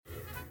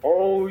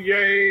Oh,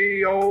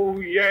 yay, oh,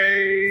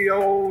 yay,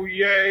 oh,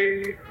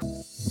 yay.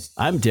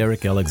 I'm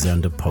Derek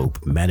Alexander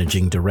Pope,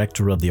 Managing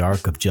Director of the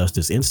Arc of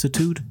Justice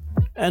Institute,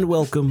 and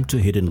welcome to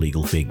Hidden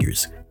Legal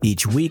Figures.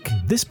 Each week,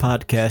 this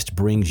podcast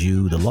brings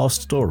you the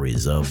lost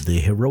stories of the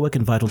heroic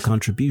and vital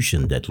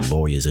contribution that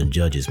lawyers and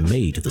judges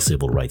made to the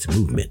civil rights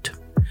movement.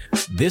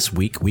 This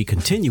week, we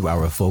continue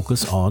our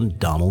focus on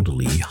Donald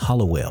Lee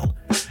Hollowell,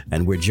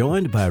 and we're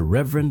joined by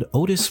Reverend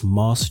Otis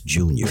Moss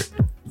Jr.,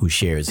 who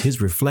shares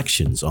his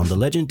reflections on the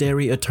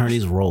legendary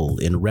attorney's role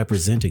in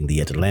representing the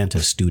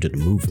Atlanta student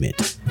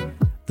movement,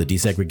 the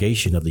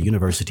desegregation of the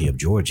University of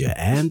Georgia,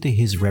 and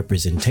his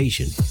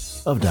representation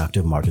of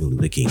Dr. Martin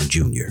Luther King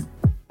Jr.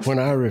 When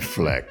I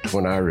reflect,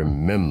 when I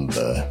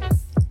remember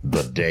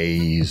the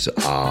days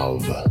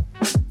of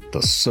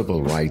the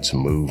civil rights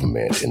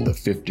movement in the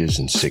 50s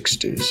and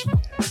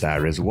 60s,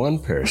 there is one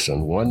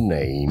person, one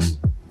name,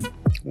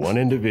 one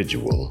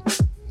individual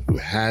who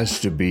has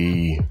to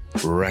be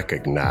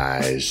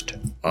recognized,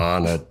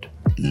 honored,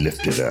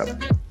 lifted up.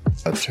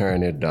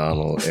 Attorney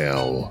Donald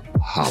L.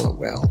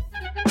 Hollowell.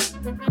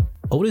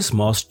 Otis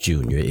Moss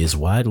Jr. is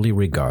widely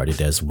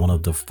regarded as one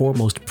of the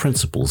foremost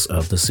principles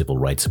of the civil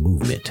rights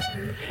movement.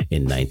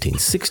 In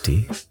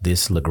 1960,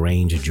 this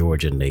LaGrange,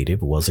 Georgia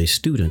native was a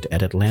student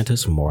at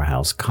Atlanta's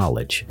Morehouse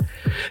College.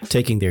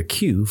 Taking their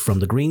cue from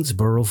the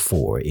Greensboro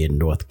Four in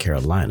North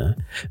Carolina,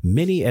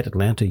 many at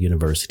Atlanta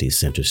University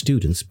Center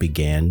students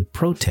began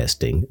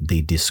protesting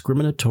the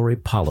discriminatory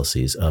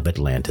policies of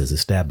Atlanta's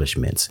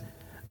establishments.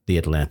 The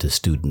Atlanta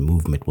student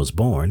movement was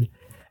born,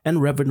 and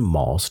Reverend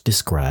Moss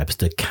describes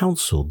the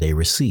counsel they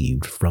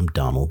received from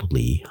Donald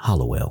Lee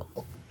Hollowell.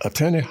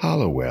 Attorney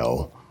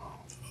Hollowell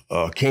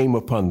came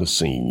upon the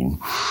scene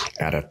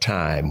at a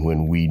time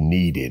when we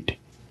needed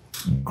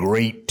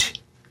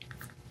great,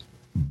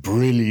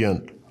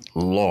 brilliant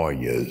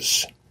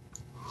lawyers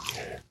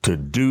to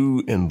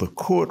do in the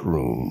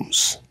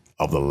courtrooms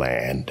of the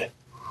land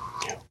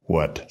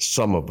what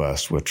some of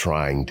us were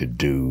trying to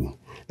do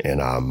in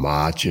our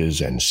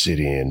marches and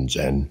sit-ins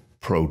and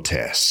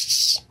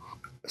protests.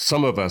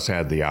 Some of us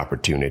had the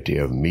opportunity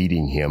of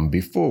meeting him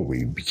before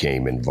we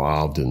became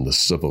involved in the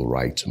civil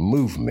rights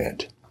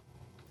movement.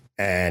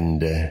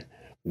 And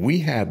we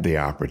had the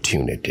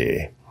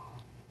opportunity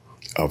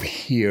of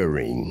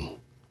hearing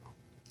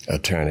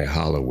Attorney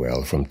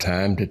Hollowell from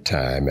time to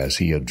time as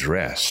he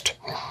addressed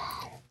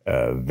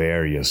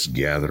various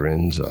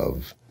gatherings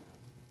of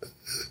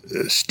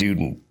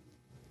student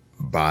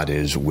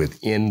bodies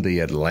within the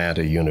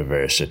Atlanta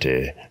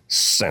University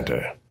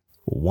Center.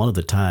 One of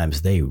the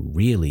times they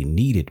really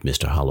needed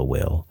Mr.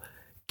 Hollowell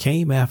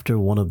came after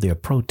one of their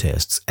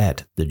protests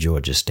at the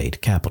Georgia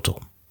State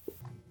Capitol.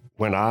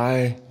 When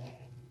I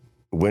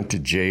went to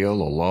jail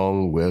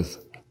along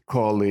with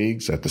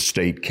colleagues at the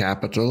state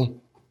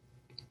capitol,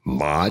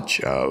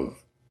 March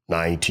of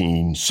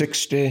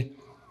 1960,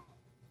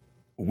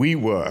 we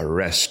were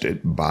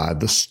arrested by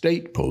the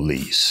state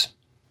police.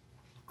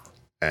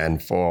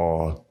 And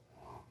for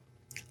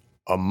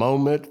a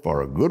moment,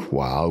 for a good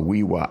while,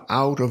 we were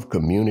out of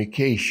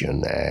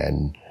communication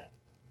and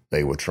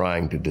they were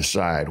trying to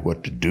decide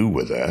what to do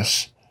with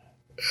us.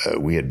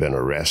 We had been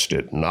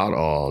arrested not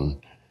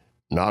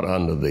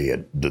under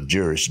the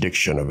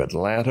jurisdiction of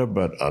Atlanta,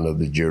 but under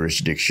the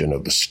jurisdiction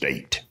of the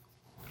state.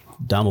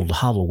 Donald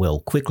Hollowell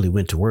quickly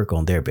went to work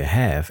on their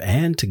behalf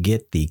and to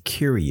get the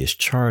curious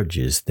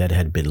charges that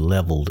had been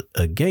leveled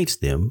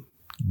against them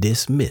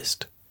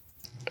dismissed.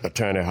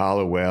 Attorney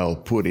Hollowell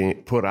put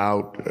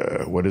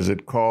out, what is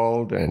it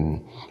called,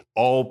 an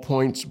all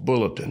points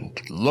bulletin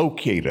to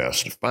locate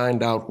us, to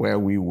find out where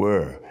we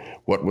were,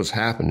 what was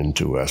happening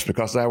to us,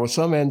 because there was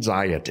some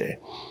anxiety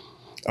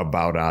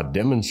about our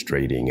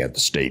demonstrating at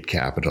the state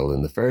capitol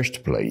in the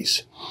first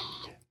place.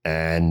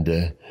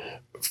 And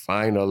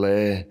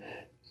finally,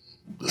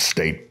 the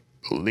state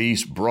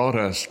police brought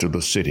us to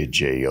the city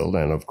jail.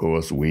 And of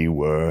course, we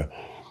were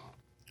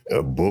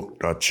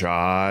booked or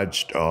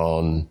charged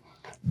on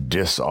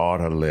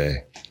disorderly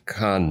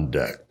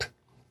conduct.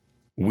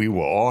 We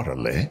were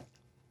orderly,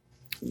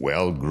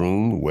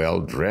 well-groomed,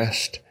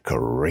 well-dressed,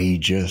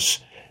 courageous,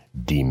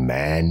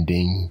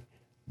 demanding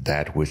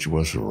that which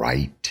was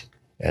right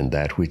and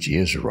that which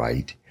is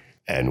right,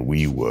 and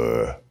we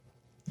were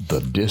the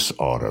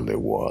disorderly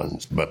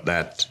ones. But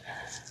that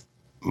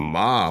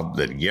mob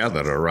that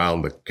gathered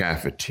around the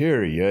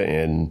cafeteria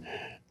in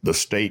the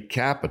state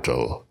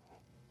capitol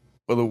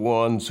were the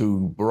ones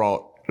who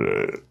brought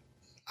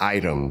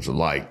items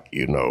like,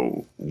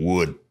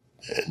 wood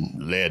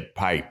and lead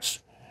pipes,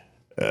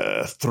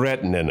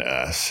 threatening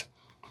us.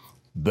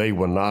 They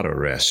were not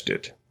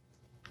arrested.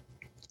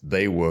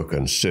 They were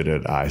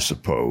considered, I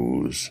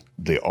suppose,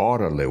 the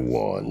orderly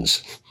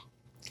ones.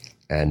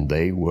 And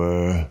they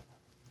were,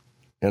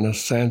 in a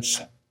sense,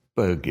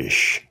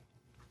 thuggish.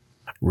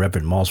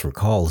 Reverend Moss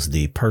recalls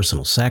the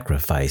personal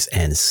sacrifice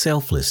and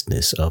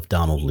selflessness of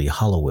Donald Lee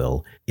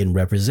Hollowell in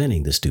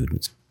representing the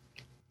students.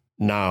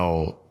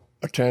 Now,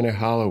 Attorney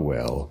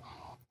Hollowell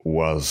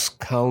was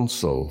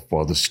counsel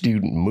for the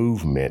student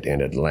movement in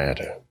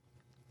Atlanta.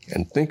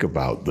 And think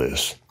about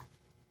this.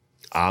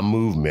 Our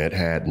movement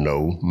had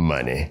no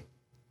money,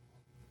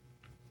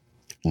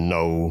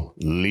 no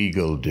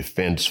legal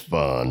defense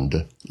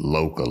fund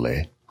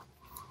locally,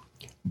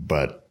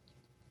 but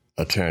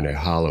Attorney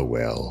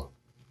Hollowell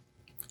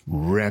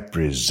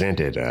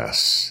represented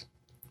us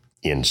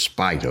in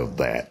spite of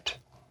that,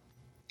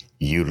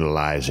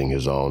 utilizing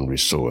his own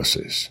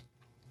resources.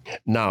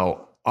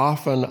 Now,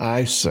 often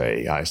I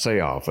say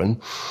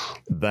often,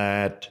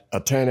 that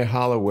Attorney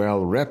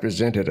Hollowell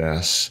represented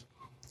us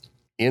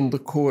in the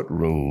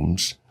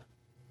courtrooms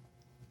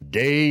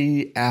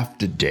day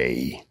after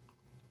day.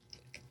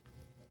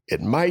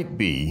 It might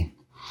be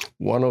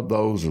one of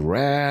those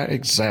rare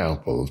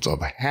examples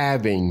of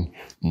having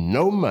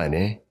no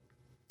money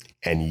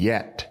and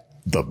yet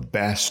the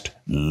best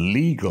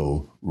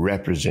legal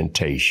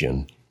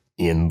representation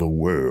in the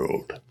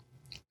world.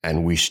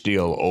 And we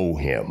still owe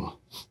him.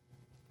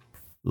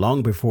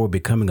 Long before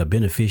becoming a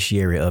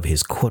beneficiary of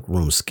his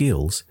courtroom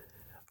skills,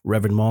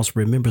 Reverend Moss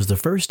remembers the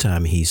first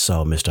time he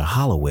saw Mr.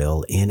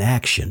 Hollowell in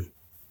action.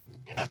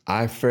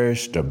 I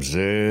first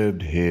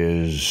observed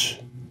his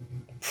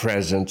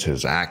presence,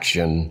 his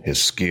action,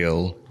 his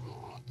skill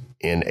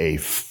in a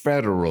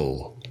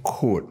federal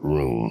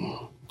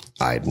courtroom.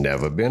 I'd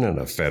never been in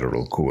a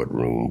federal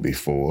courtroom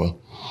before,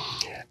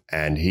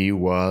 and he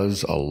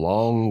was,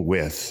 along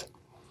with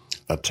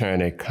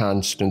Attorney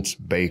Constance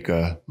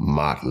Baker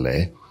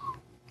Motley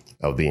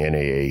of the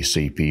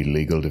NAACP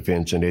Legal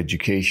Defense and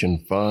Education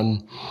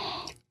Fund,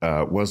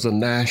 was a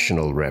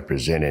national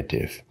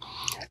representative,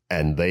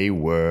 and they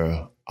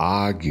were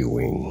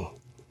arguing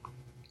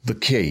the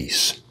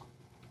case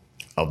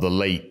of the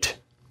late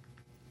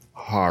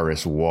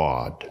Horace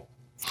Ward,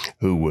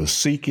 who was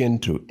seeking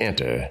to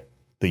enter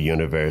the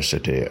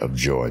University of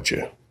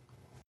Georgia.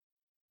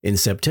 In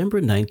September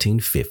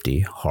 1950,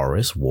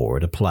 Horace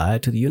Ward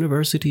applied to the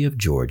University of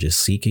Georgia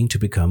seeking to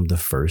become the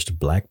first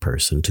Black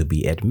person to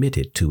be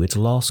admitted to its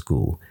law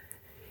school.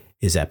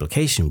 His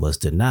application was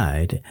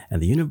denied,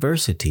 and the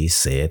university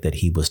said that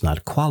he was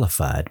not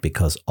qualified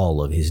because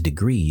all of his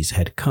degrees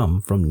had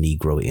come from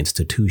Negro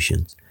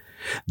institutions.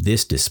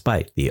 This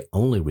despite the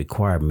only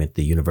requirement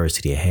the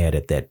university had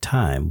at that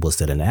time was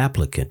that an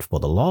applicant for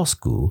the law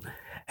school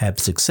have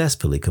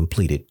successfully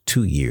completed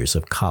 2 years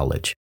of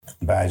college.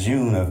 By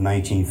June of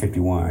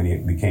 1951,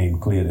 it became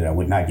clear that I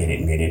would not get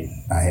admitted.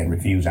 I had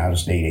refused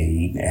out-of-state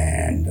aid,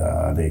 and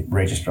the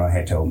registrar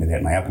had told me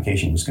that my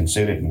application was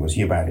considered and was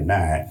hereby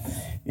denied.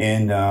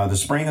 In the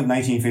spring of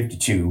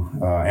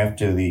 1952,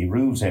 after the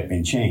rules had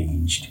been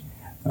changed,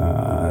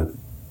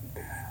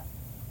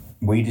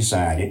 we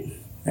decided,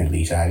 at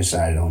least I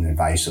decided on the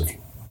advice of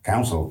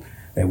counsel,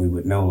 that we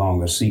would no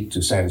longer seek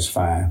to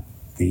satisfy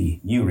the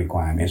new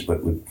requirements,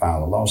 but would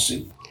file a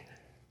lawsuit.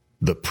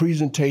 The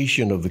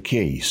presentation of the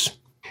case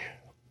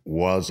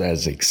was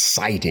as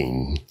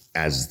exciting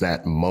as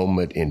that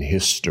moment in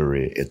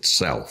history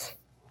itself.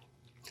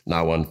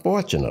 Now,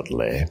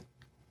 unfortunately,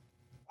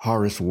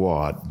 Horace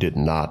Ward did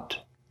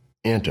not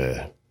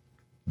enter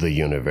the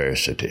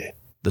university.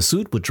 The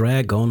suit would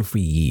drag on for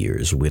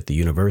years, with the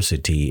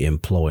university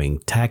employing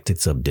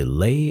tactics of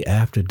delay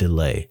after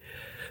delay.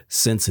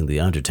 Sensing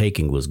the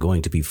undertaking was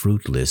going to be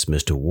fruitless,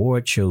 Mr.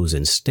 Ward chose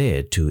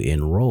instead to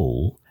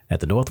enroll at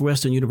the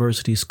Northwestern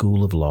University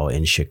School of Law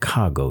in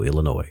Chicago,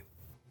 Illinois.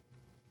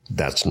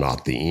 That's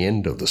not the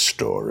end of the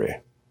story.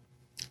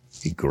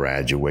 He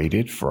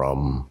graduated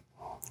from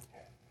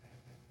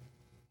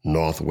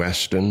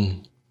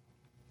Northwestern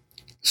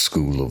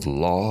School of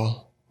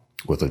Law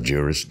with a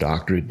Juris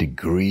Doctorate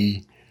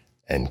degree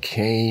and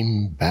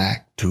came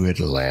back to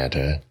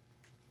Atlanta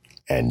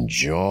and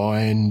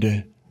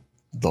joined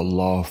the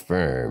law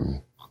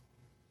firm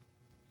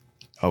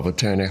of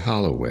Attorney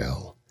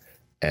Hollowell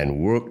and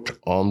worked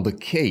on the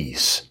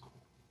case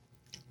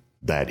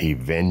that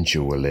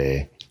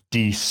eventually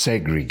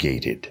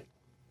desegregated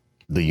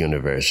the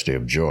University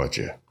of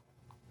Georgia.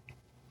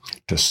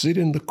 To sit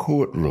in the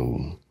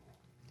courtroom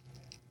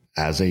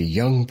as a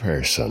young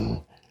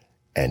person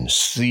and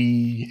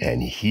see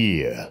and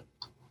hear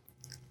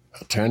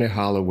Attorney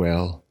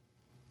Hollowell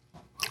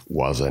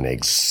was an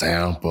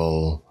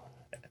example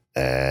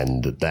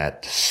and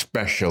that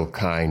special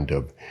kind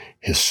of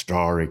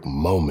historic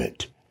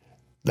moment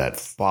that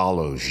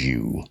follows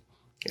you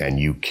and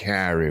you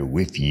carry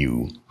with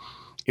you.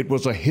 It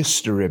was a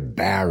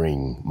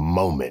history-bearing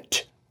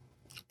moment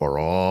for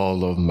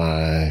all of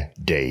my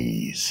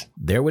days.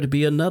 There would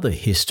be another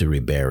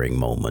history-bearing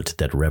moment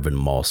that Reverend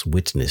Moss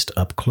witnessed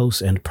up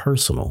close and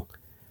personal.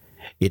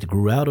 It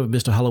grew out of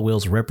Mr.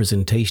 Hollowell's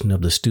representation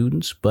of the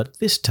students, but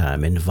this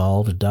time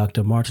involved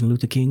Dr. Martin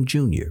Luther King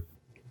Jr.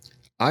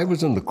 I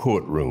was in the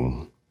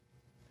courtroom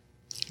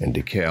in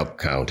DeKalb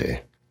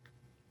County,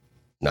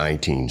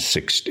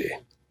 1960,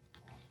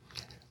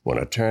 when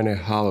Attorney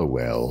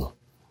Hollowell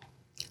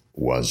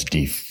was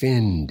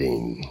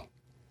defending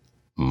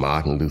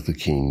Martin Luther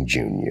King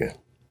Jr.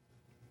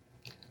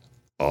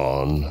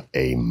 on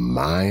a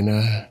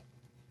minor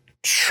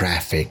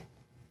traffic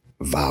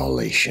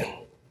violation.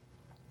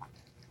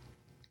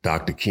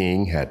 Dr.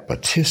 King had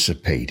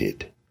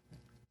participated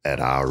at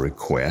our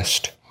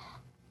request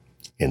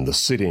in the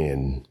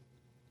sit-in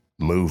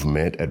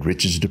movement at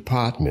Rich's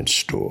department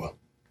store.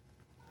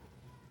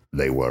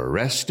 They were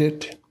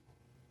arrested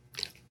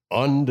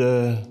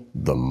under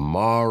the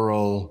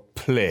moral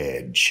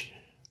pledge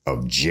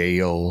of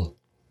jail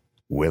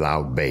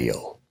without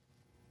bail.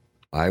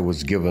 I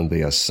was given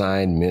the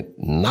assignment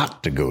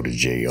not to go to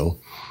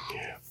jail,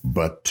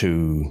 but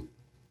to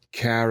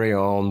carry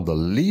on the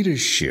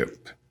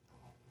leadership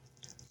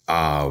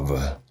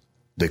of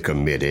the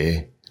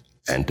committee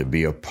and to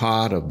be a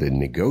part of the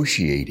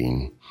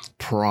negotiating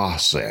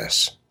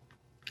process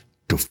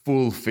to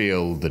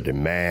fulfill the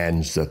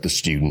demands that the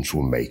students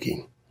were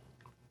making.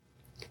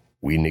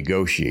 We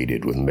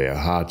negotiated with Mayor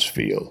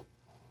Hartsfield.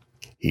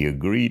 He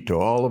agreed to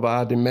all of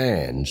our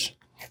demands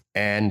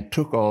and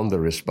took on the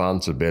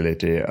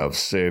responsibility of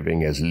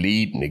serving as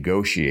lead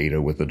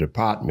negotiator with the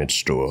department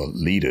store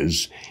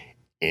leaders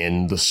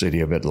in the city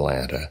of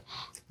Atlanta.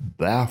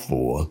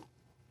 Therefore,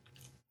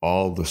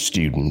 all the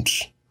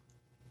students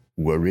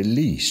were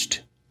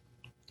released.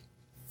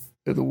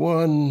 The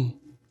one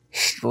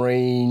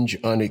strange,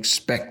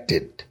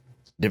 unexpected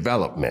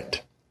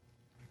development.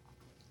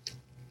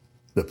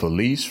 The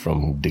police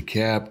from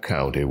DeKalb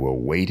County were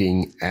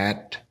waiting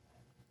at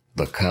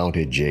the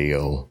county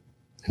jail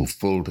in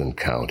Fulton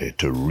County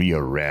to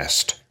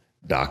rearrest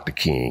Dr.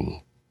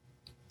 King.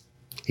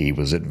 He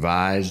was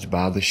advised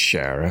by the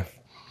sheriff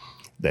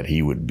that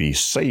he would be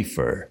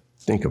safer.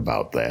 Think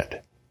about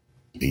that.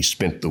 He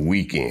spent the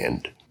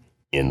weekend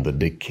in the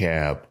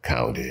DeKalb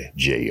County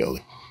jail,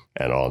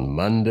 and on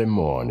Monday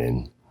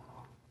morning,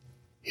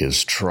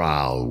 his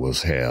trial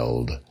was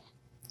held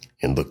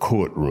in the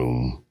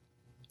courtroom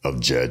of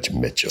Judge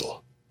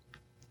Mitchell.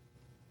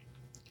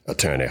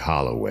 Attorney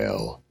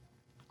Hollowell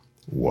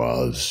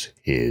was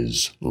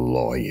his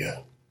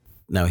lawyer.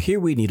 Now, here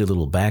we need a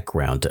little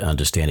background to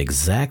understand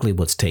exactly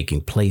what's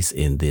taking place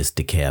in this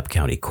DeKalb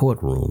County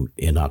courtroom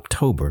in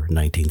October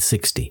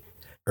 1960.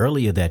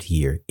 Earlier that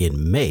year,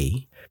 in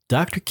May,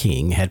 Dr.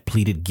 King had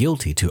pleaded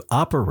guilty to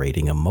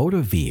operating a motor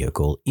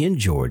vehicle in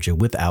Georgia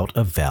without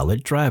a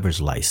valid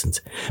driver's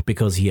license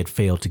because he had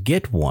failed to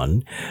get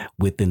one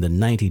within the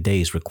 90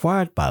 days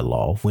required by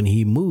law when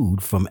he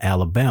moved from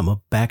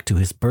Alabama back to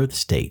his birth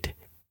state.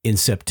 In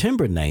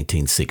September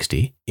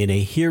 1960, in a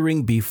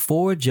hearing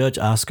before Judge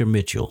Oscar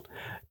Mitchell,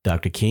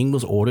 Dr. King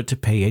was ordered to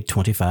pay a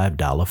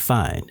 $25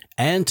 fine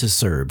and to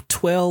serve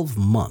 12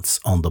 months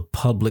on the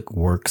public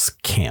works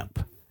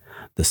camp.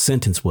 The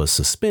sentence was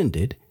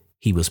suspended.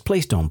 He was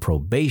placed on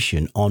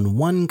probation on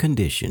one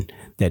condition,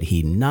 that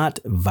he not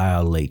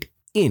violate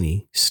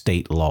any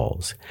state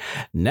laws.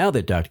 Now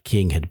that Dr.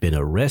 King had been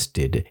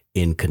arrested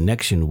in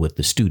connection with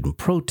the student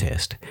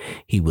protest,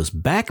 he was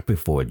back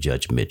before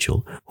Judge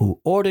Mitchell, who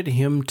ordered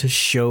him to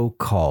show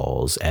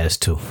cause as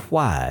to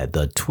why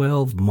the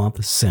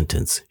 12-month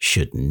sentence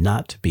should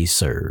not be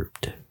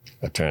served.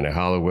 Attorney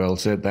Hollowell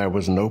said there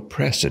was no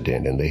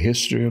precedent in the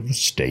history of the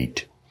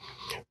state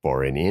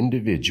for an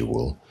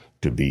individual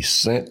to be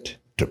sent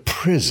to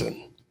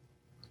prison,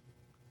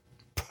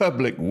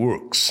 public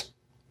works,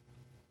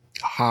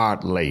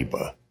 hard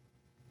labor,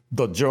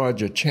 the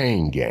Georgia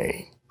chain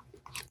gang,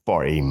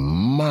 for a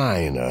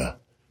minor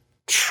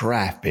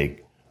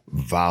traffic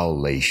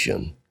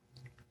violation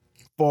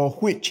for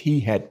which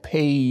he had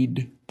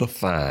paid the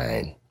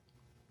fine.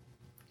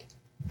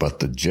 But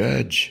the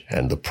judge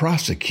and the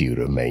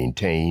prosecutor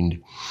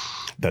maintained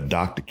that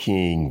Dr.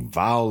 King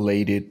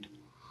violated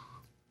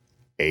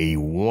a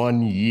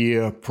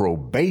 1-year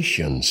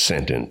probation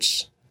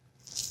sentence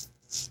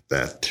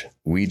that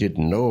we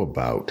didn't know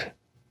about.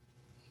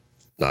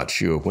 Not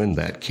sure when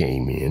that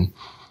came in.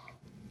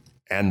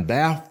 And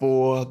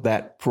therefore,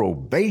 that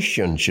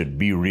probation should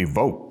be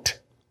revoked.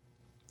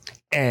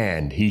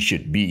 And he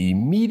should be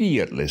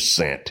immediately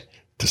sent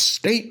to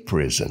state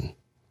prison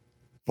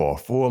for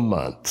 4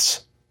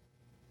 months.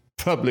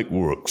 Public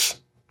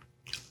works,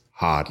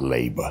 hard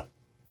labor.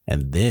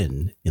 And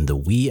then, in the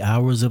wee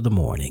hours of the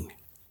morning,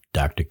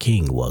 Dr.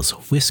 King was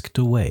whisked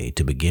away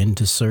to begin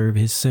to serve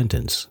his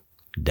sentence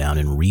down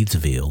in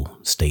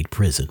Reidsville State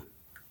Prison.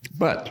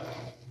 But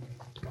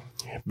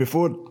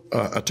before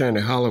Attorney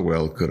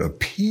Hollowell could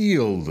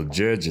appeal the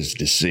judge's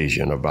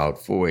decision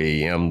about 4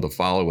 a.m. the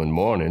following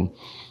morning,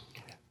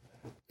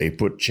 they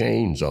put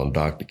chains on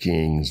Dr.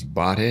 King's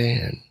body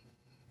and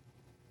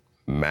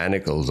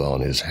manacles on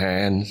his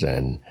hands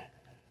and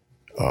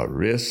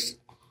wrists,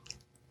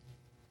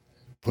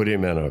 put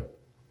him in a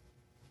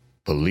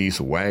police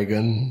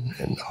wagon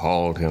and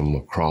hauled him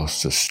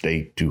across the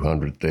state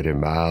 230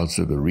 miles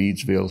to the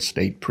Reidsville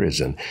State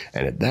Prison.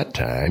 And at that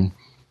time,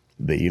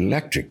 the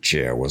electric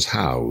chair was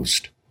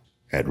housed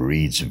at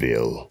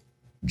Reidsville,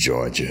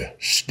 Georgia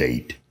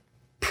State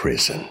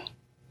Prison.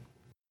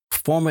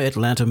 Former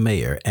Atlanta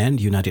mayor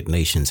and United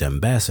Nations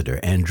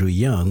ambassador Andrew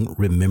Young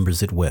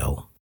remembers it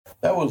well.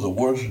 That was the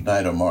worst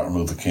night of Martin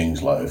Luther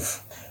King's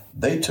life.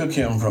 They took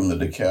him from the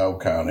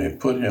DeKalb County,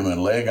 put him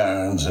in leg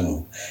irons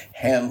and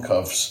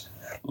handcuffs,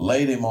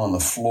 laid him on the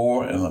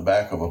floor in the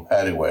back of a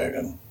paddy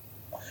wagon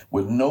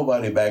with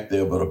nobody back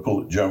there but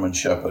a German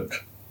Shepherd.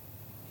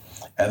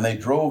 And they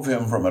drove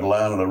him from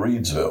Atlanta to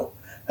Reidsville.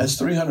 That's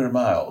 300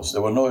 miles.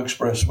 There were no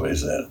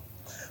expressways then.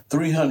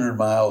 300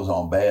 miles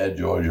on bad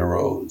Georgia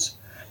roads.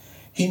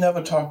 He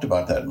never talked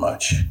about that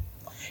much.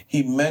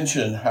 He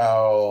mentioned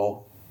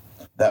how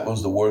that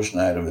was the worst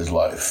night of his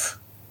life.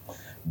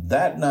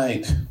 That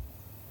night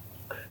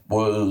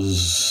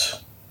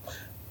was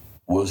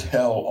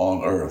hell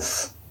on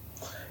earth.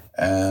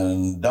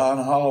 And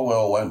Don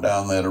Hollowell went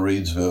down there to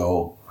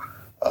Reidsville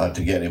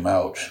to get him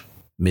out.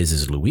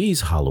 Mrs.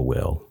 Louise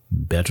Hollowell,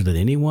 better than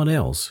anyone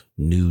else,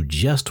 knew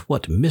just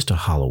what Mr.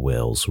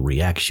 Hollowell's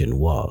reaction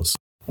was.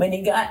 When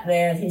he got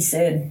there, he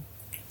said,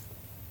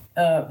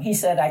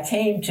 I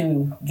came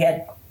to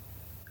get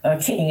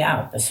King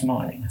out this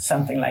morning,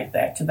 something like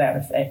that, to that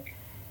effect.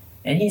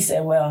 And he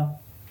said, well,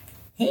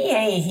 he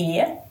ain't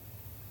here.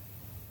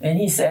 And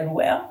he said,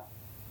 well,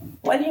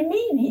 what do you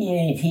mean he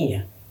ain't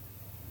here?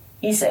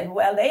 He said,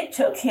 well, they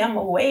took him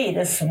away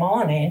this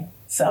morning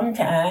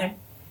sometime.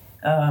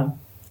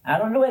 I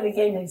don't know whether they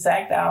gave him an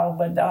exact hour,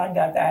 but Don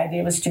got the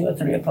idea it was 2 or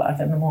 3 o'clock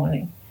in the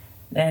morning.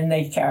 Then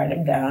they carried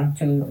him down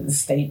to the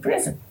state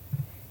prison.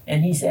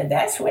 And he said,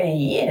 that's where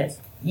he is.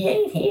 He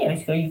ain't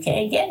here, so you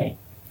can't get him.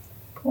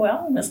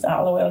 Well, Mr.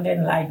 Hollowell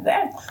didn't like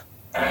that.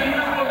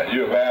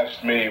 You've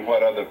asked me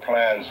what other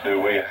plans do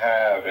we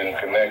have in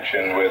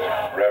connection with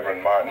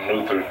Reverend Martin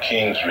Luther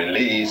King's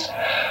release.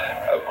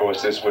 Of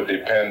course, this would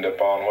depend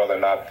upon whether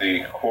or not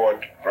the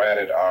court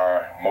granted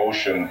our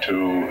motion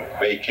to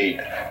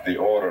vacate the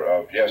order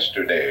of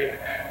yesterday.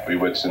 We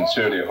would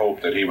sincerely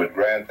hope that he would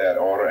grant that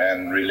order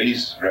and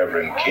release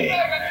Reverend King.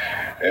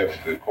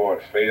 If the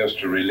court fails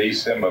to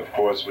release him, of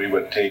course, we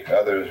would take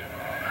other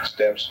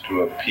steps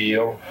to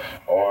appeal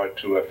or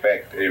to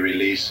effect a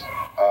release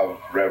of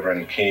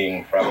Reverend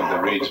King from the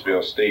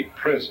Reidsville State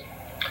Prison.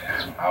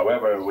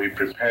 However, we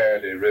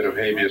prepared a writ of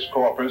habeas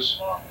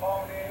corpus,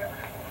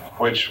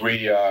 which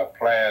we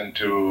plan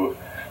to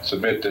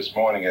submit this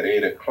morning at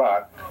 8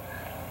 o'clock.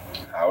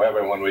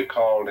 However, when we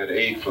called at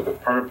 8 for the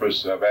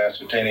purpose of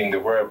ascertaining the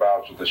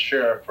whereabouts of the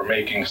sheriff for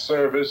making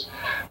service,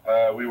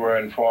 we were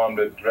informed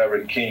that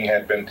Reverend King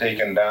had been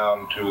taken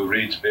down to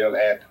Reidsville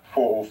at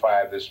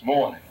 4:05 this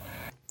morning.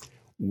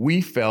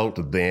 We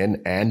felt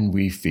then, and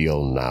we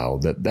feel now,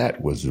 that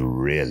that was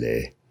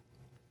really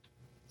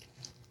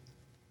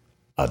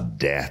a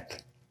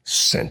death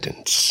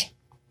sentence.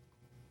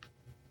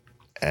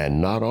 And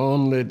not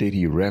only did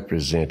he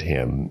represent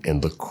him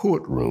in the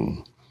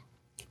courtroom,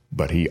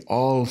 but he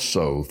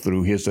also,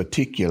 through his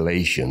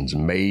articulations,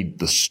 made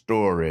the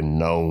story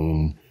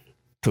known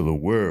to the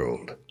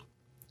world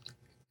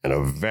in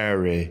a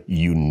very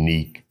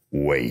unique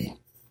way.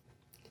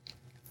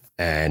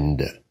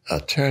 And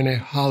Attorney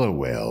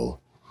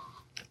Hollowell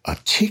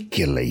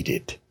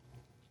articulated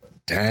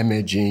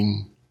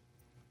damaging,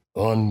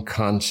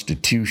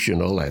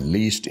 unconstitutional, at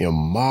least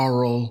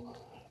immoral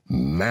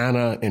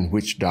manner in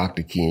which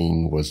Dr.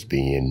 King was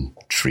being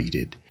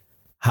treated.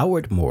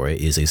 Howard Moore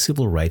is a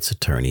civil rights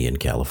attorney in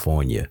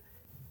California.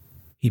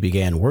 He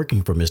began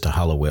working for Mr.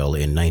 Hollowell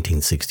in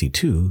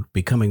 1962,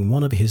 becoming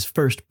one of his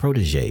first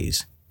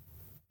protégés.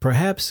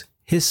 Perhaps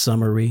his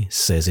summary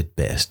says it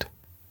best.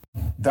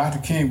 Dr.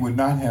 King would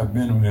not have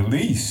been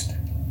released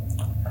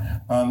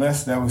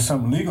unless there was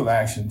some legal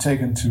action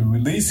taken to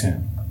release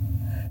him.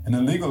 And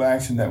the legal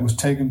action that was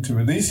taken to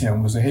release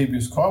him was a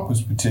habeas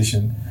corpus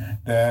petition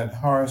that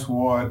Horace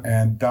Ward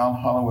and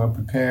Don Hollowell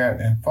prepared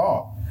and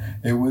fought.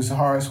 It was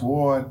Horace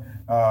Ward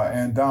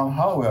and Don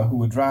Hollowell who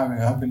were driving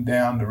up and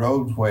down the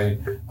roadway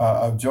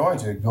of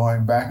Georgia,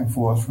 going back and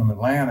forth from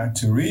Atlanta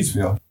to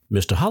Reidsville.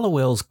 Mr.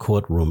 Hollowell's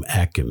courtroom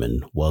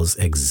acumen was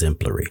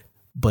exemplary,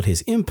 but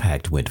his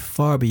impact went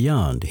far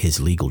beyond his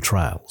legal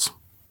trials.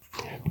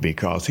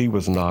 Because he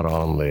was not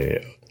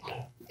only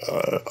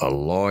a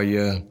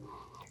lawyer,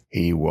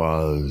 he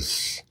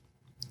was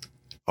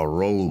a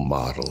role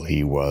model.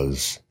 He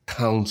was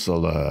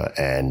counselor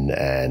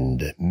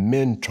and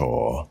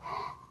mentor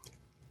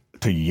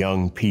to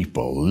young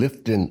people,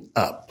 lifting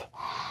up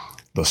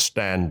the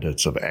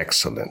standards of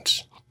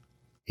excellence.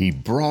 He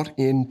brought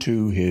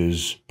into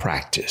his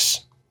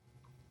practice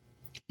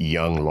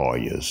young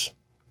lawyers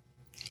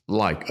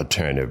like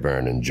Attorney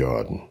Vernon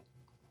Jordan,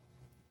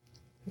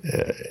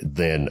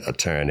 then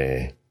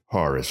Attorney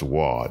Horace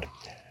Ward,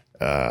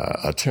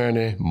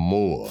 Attorney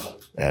Moore,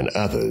 and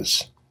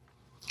others,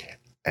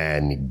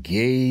 and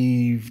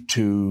gave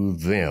to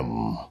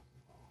them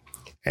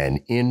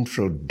an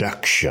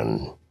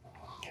introduction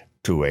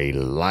to a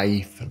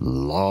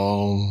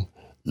lifelong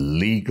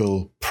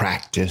legal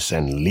practice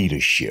and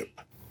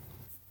leadership.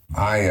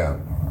 I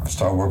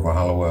started working with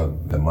Hollowell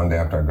the Monday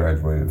after I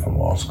graduated from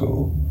law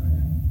school.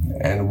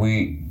 And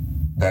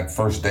that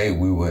first day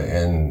we were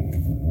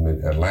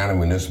in Atlanta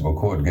Municipal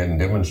Court getting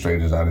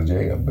demonstrators out of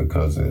jail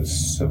because the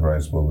civil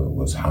rights movement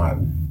was hot.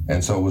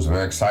 And so it was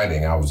very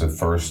exciting. I was the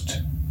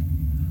first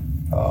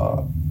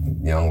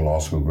young law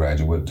school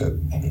graduate that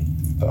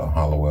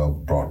Hollowell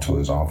brought to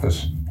his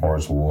office.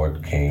 Horace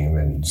Ward came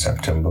in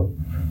September,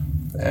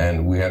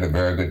 and we had a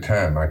very good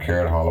time. I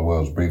carried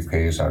Hollowell's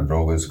briefcase, I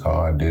drove his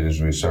car, I did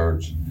his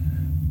research.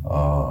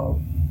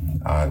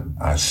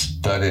 I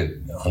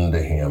studied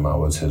under him. I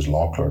was his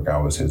law clerk. I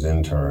was his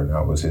intern. I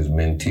was his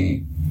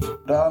mentee.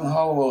 Don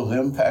Hollowell's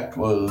impact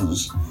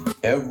was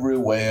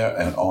everywhere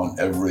and on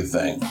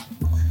everything.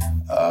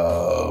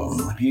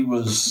 He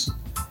was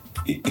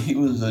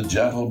a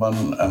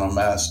gentleman and a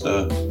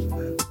master,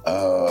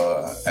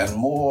 and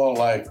more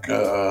like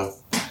a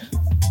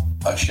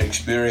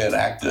Shakespearean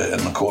actor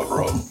in the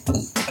courtroom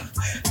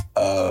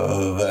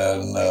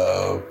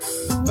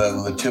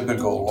than the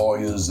typical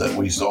lawyers that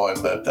we saw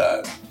at that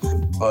time.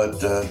 But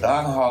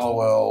Don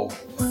Hollowell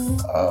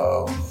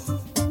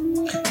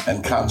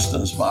and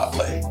Constance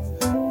Motley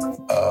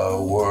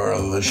were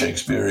the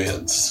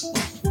Shakespeareans.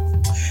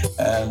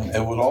 And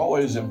it would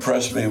always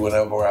impress me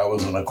whenever I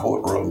was in a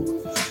courtroom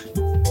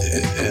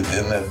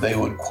in that they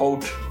would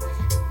quote,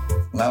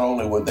 not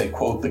only would they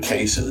quote the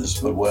cases,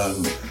 but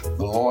when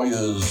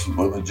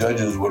the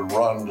judges would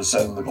run to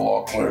send the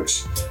law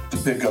clerks to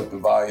pick up the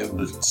volume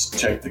to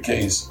check the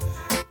case,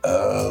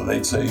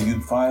 they'd say,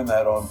 "You'd find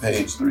that on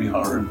page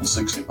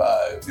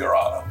 365, Your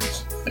Honor."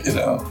 You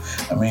know,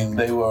 I mean,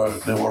 they were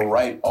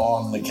right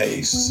on the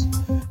case,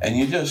 and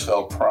you just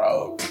felt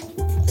proud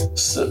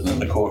sitting in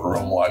the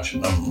courtroom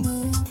watching them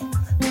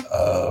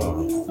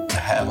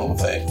handle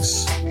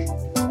things.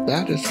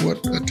 That is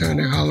what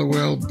Attorney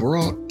Hollowell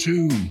brought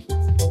to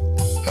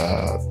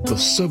the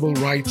civil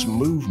rights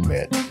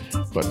movement,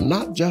 but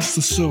not just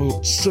the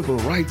civil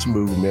rights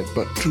movement,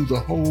 but to the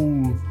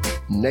whole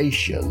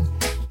nation.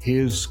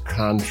 His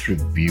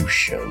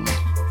contribution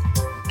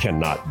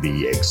cannot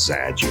be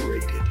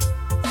exaggerated.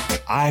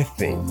 I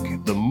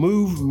think the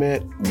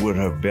movement would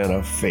have been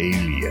a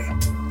failure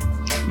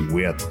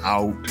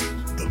without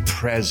the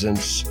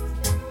presence,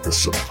 the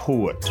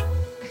support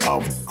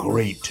of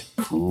great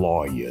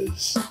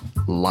lawyers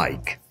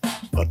like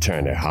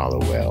Attorney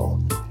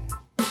Hollowell.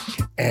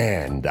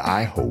 And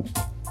I hope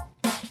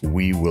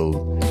we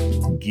will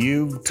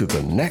give to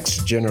the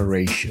next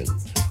generation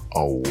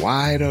a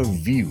wider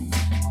view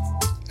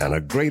and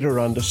a greater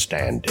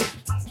understanding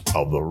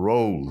of the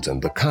roles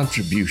and the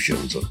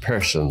contributions of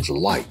persons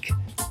like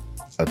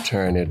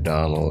Attorney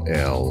Donald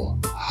L.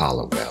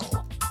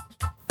 Hollowell.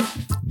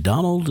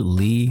 Donald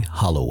Lee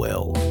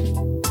Hollowell,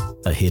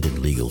 a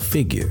hidden legal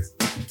figure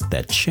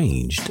that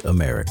changed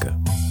America.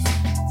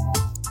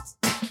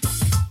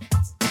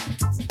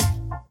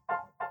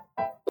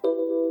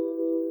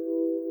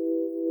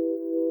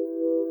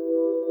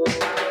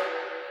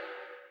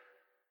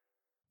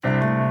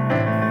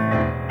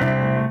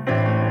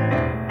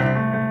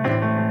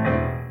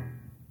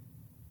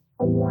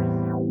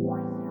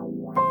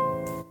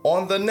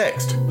 On the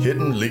next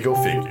Hidden Legal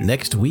Figure.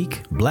 Next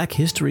week, Black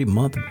History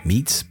Month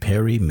meets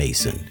Perry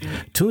Mason.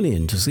 Tune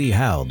in to see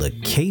how the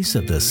case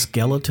of the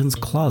skeleton's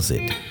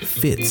closet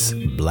fits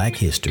Black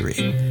history.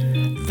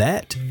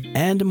 That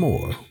and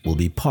more will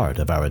be part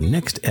of our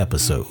next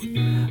episode.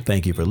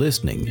 Thank you for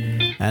listening,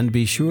 and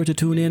be sure to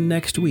tune in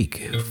next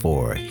week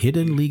for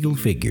Hidden Legal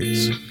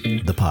Figures,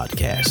 the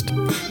podcast.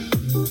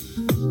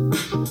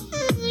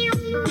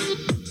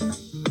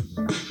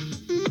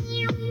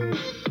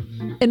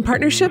 In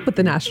partnership with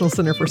the National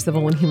Center for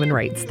Civil and Human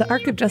Rights, the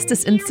Arc of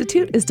Justice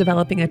Institute is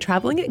developing a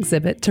traveling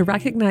exhibit to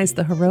recognize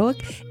the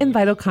heroic and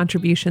vital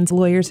contributions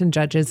lawyers and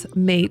judges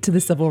made to the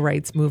civil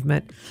rights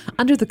movement.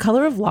 Under the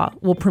Color of Law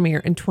will premiere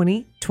in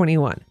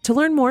 2021. To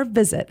learn more,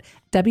 visit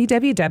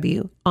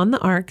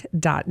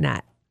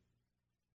www.onthearc.net.